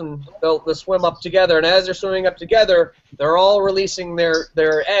 Often they'll swim up together, and as they're swimming up together, they're all releasing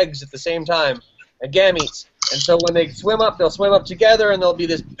their eggs at the same time, gametes. And so when they swim up, they'll swim up together, and there'll be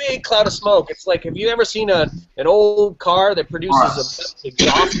this big cloud of smoke. It's like, have you ever seen an old car that produces a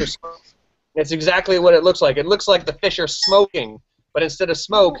exhaust or smoke? It's exactly what it looks like. It looks like the fish are smoking, but instead of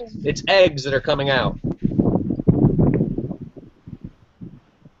smoke, it's eggs that are coming out.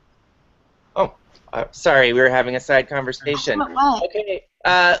 Oh, sorry, we were having a side conversation. Okay,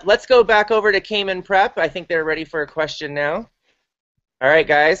 let's go back over to Cayman Prep. I think they're ready for a question now. All right,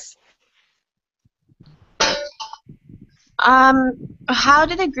 guys. How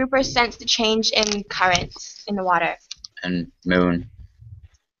do the groupers sense the change in currents in the water? And moon.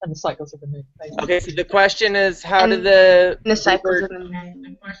 And the cycles of the moon. Okay, so the question is, how do the cycles of the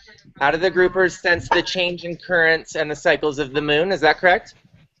moon? How do the groupers sense the change in currents and the cycles of the moon? Is that correct?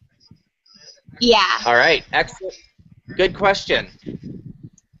 Yeah. All right, excellent. Good question.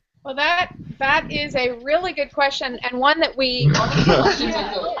 Well, that is a really good question, and one that we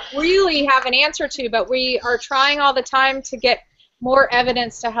don't really have an answer to, but we are trying all the time to get more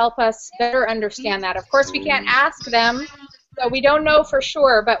evidence to help us better understand that. Of course, we can't ask them, so we don't know for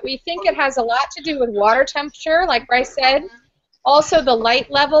sure, but we think it has a lot to do with water temperature, like Bryce said. Also, the light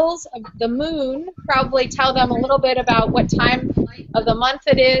levels of the moon probably tell them a little bit about what time of the month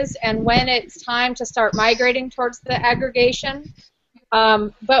it is and when it's time to start migrating towards the aggregation.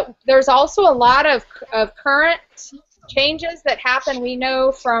 But there's also a lot of current changes that happen. We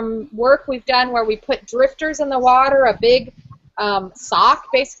know from work we've done where we put drifters in the water, a big sock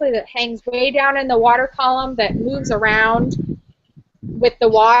basically that hangs way down in the water column that moves around with the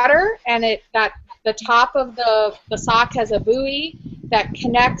water, and the top of the sock has a buoy that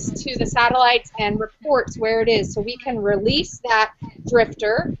connects to the satellites and reports where it is. So we can release that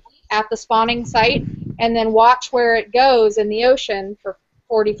drifter at the spawning site and then watch where it goes in the ocean for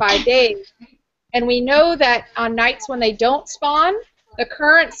 45 days. And we know that on nights when they don't spawn, the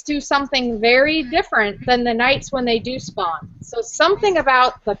currents do something very different than the nights when they do spawn. So something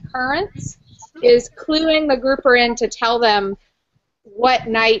about the currents is cluing the grouper in to tell them what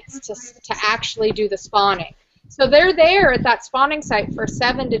nights to actually do the spawning. So they're there at that spawning site for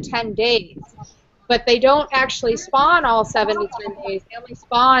 7 to 10 days, but they don't actually spawn all 7 to 10 days. They only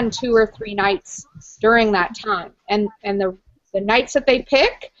spawn 2 or 3 nights during that time. And the nights that they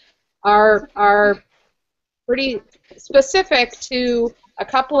pick are pretty specific to a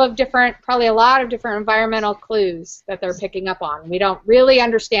couple of different, probably a lot of different environmental clues that they're picking up on. We don't really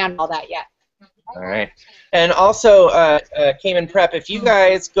understand all that yet. All right. And also, Cayman Prep, if you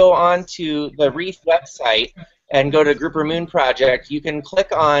guys go on to the Reef website and go to Grouper Moon Project, you can click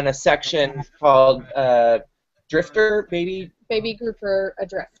on a section called Drifter, Baby Grouper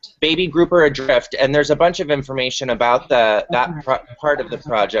Adrift. Baby Grouper Adrift, and there's a bunch of information about that part of the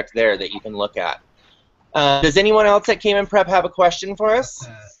project there that you can look at. Does anyone else at Cayman Prep have a question for us?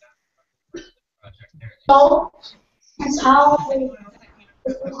 So, that's how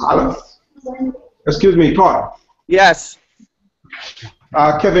Hello. Excuse me, Todd. Yes.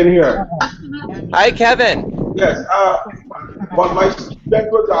 Kevin here. Hi, Kevin. Yes. But my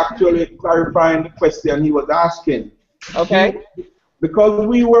student was actually clarifying the question he was asking. Okay. Because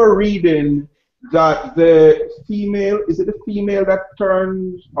we were reading that the female, is it the female that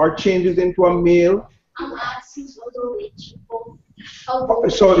turns or changes into a male? I'm asking people.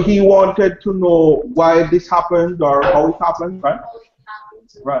 So he wanted to know why this happens or how it happens, right?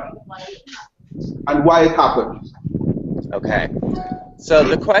 Right. And why it happens. Okay. So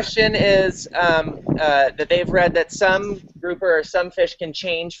the question is that they've read that some grouper or some fish can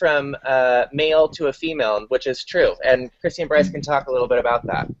change from male to a female, which is true. And Christy and Bryce can talk a little bit about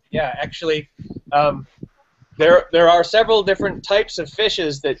that. Yeah, actually, there are several different types of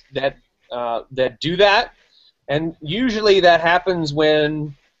fishes that do that, and usually that happens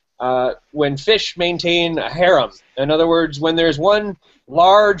when fish maintain a harem. In other words, when there's one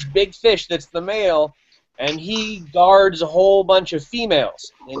large big fish that's the male, and he guards a whole bunch of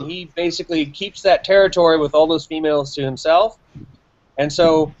females, and he basically keeps that territory with all those females to himself. And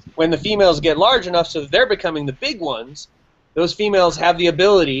so when the females get large enough so that they're becoming the big ones, those females have the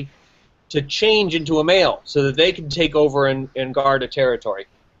ability to change into a male so that they can take over and guard a territory.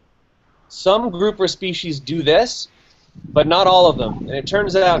 Some grouper species do this, but not all of them. And it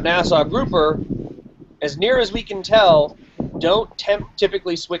turns out Nassau grouper as near as we can tell, don't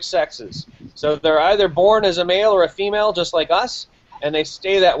typically switch sexes. So they're either born as a male or a female, just like us, and they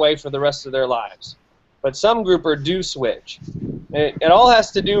stay that way for the rest of their lives. But some grouper do switch. It all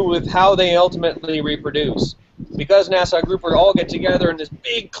has to do with how they ultimately reproduce. Because Nassau grouper all get together in this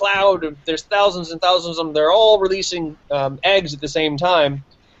big cloud, there's thousands and thousands of them, they're all releasing eggs at the same time.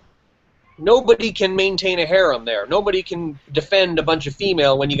 Nobody can maintain a harem there. Nobody can defend a bunch of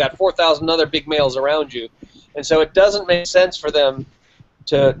female when you got 4,000 other big males around you. And so it doesn't make sense for them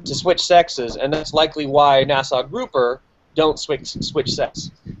to switch sexes, and that's likely why Nassau grouper don't switch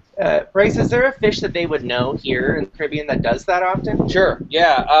sex. Bryce, is there a fish that they would know here in the Caribbean that does that often? Sure,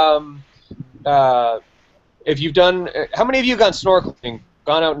 yeah. If you've done, how many of you have gone snorkeling,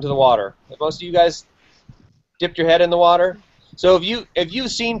 gone out into the water? Have most of you guys dipped your head in the water? So if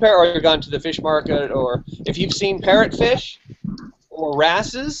you've seen parrot, or you've gone to the fish market, or if you've seen parrotfish or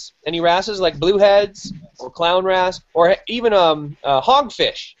wrasses, any wrasses like blueheads or clown wrasse, or even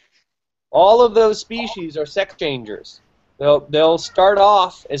hogfish, all of those species are sex changers. They'll start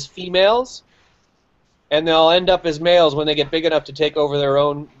off as females, and they'll end up as males when they get big enough to take over their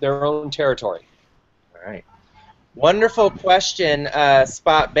own territory. All right. Wonderful question,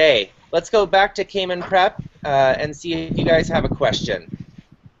 Spot Bay. Let's go back to Cayman Prep and see if you guys have a question.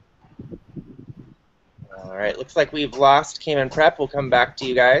 All right, looks like we've lost Cayman Prep. We'll come back to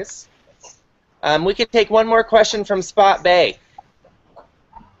you guys. We can take one more question from Spot Bay.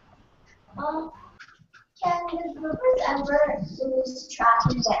 Can the groupers ever lose track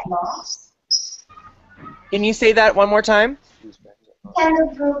and get lost? Can you say that one more time? Can the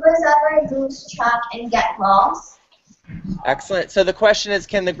groupers ever lose track and get lost? Excellent. So the question is,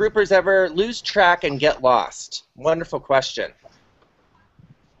 can the groupers ever lose track and get lost? Wonderful question.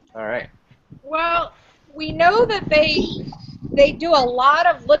 All right. Well, we know that they do a lot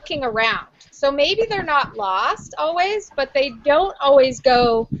of looking around. So maybe they're not lost always, but they don't always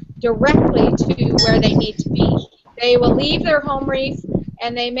go directly to where they need to be. They will leave their home reef,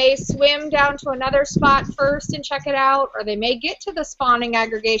 and they may swim down to another spot first and check it out, or they may get to the spawning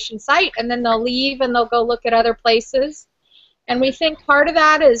aggregation site, and then they'll leave and they'll go look at other places. And we think part of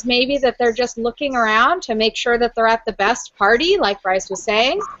that is maybe that they're just looking around to make sure that they're at the best party, like Bryce was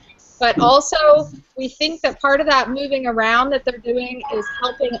saying. But also, we think that part of that moving around that they're doing is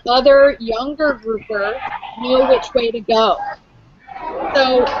helping other younger grouper know which way to go.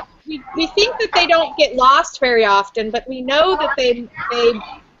 So we think that they don't get lost very often, but we know that they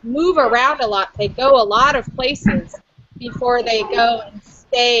move around a lot. They go a lot of places before they go and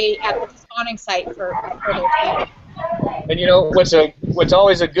stay at the spawning site for their time. And you know what's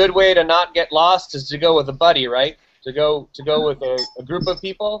always a good way to not get lost is to go with a buddy, right? To go with a group of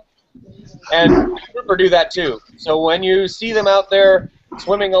people. And grouper do that too. So when you see them out there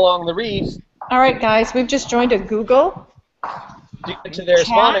swimming along the reef, all right, guys, we've just joined a Google to their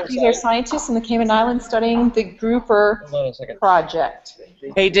spawning These are scientists in the Cayman Islands studying the grouper project.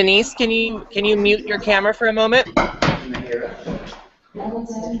 Hey Denise, can you mute your camera for a moment?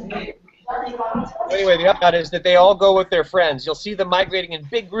 Anyway, the upshot is that they all go with their friends. You'll see them migrating in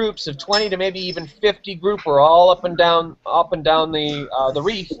big groups of 20 to maybe even 50 grouper, all up and down the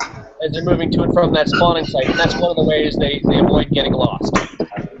reef as they're moving to and from that spawning site. And that's one of the ways they avoid getting lost.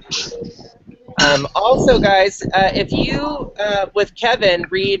 Also, guys, if you, with Kevin,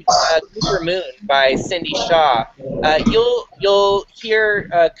 read Cooper Moon by Cindy Shaw, you'll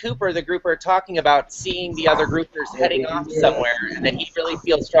hear Cooper, the grouper, talking about seeing the other groupers heading off somewhere, and that he really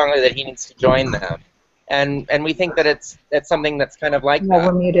feels strongly that he needs to join them. And we think that it's something that's kind of like that.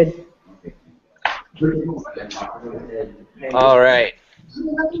 We're muted. All right.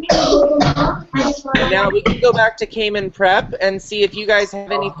 And now we can go back to Cayman Prep and see if you guys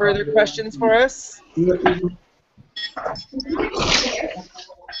have any further questions for us.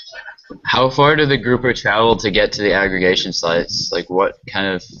 How far do the grouper travel to get to the aggregation sites? Like, what kind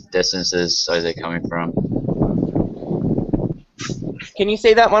of distances are they coming from? Can you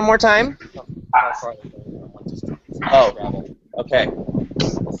say that one more time? Oh, okay.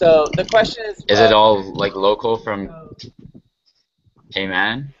 So the question is... Is it all, like, local from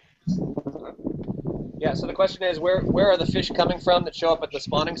Cayman? Yeah, so the question is, where are the fish coming from that show up at the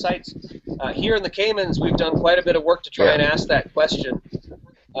spawning sites? Here in the Caymans, we've done quite a bit of work to try and ask that question.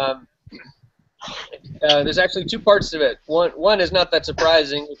 There's actually two parts of it. One is not that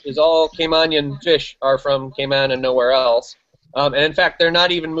surprising, which is all Caymanian fish are from Cayman and nowhere else. And in fact, they're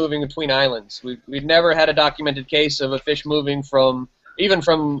not even moving between islands. We've never had a documented case of a fish moving even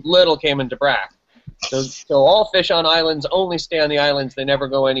from Little Cayman to Brac. So all fish on islands only stay on the islands. They never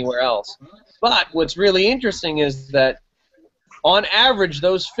go anywhere else. But what's really interesting is that on average,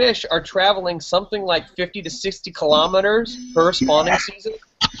 those fish are traveling something like 50 to 60 kilometers per spawning season,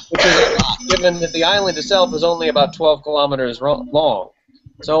 which is a lot, given that the island itself is only about 12 kilometers long.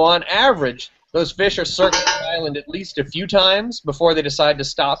 So on average, those fish are circling the island at least a few times before they decide to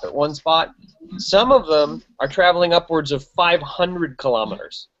stop at one spot. Some of them are traveling upwards of 500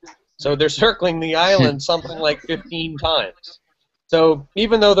 kilometers. So they're circling the island something like 15 times. So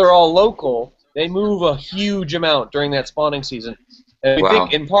even though they're all local, they move a huge amount during that spawning season. And we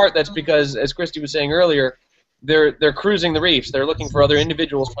think in part that's because, as Christy was saying earlier, they're cruising the reefs. They're looking for other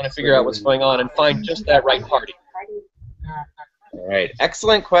individuals trying to figure out what's going on and find just that right party. All right,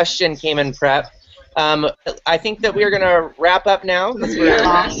 excellent question, Cayman Prep. I think that we are going to wrap up now because we're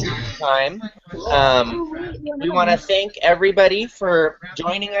at time. We want to thank everybody for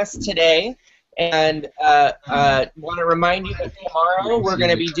joining us today, and want to remind you that tomorrow we're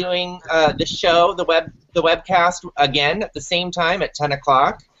going to be doing the show, the webcast again at the same time at 10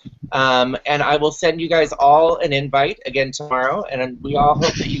 o'clock. And I will send you guys all an invite again tomorrow, and we all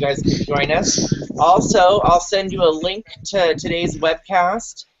hope that you guys can join us. Also, I'll send you a link to today's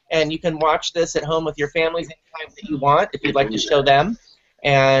webcast, and you can watch this at home with your families anytime that you want if you'd like to show them.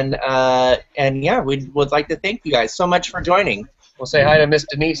 And yeah, we would like to thank you guys so much for joining. We'll say hi to Miss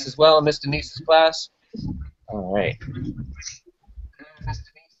Denise as well, Miss Denise's class. All right.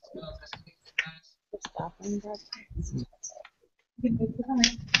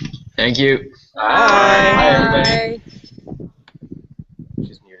 Thank you. Bye. Bye, everybody.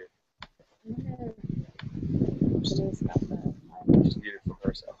 She's muted. She's muted from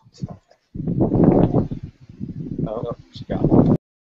herself. Oh, no, she got it.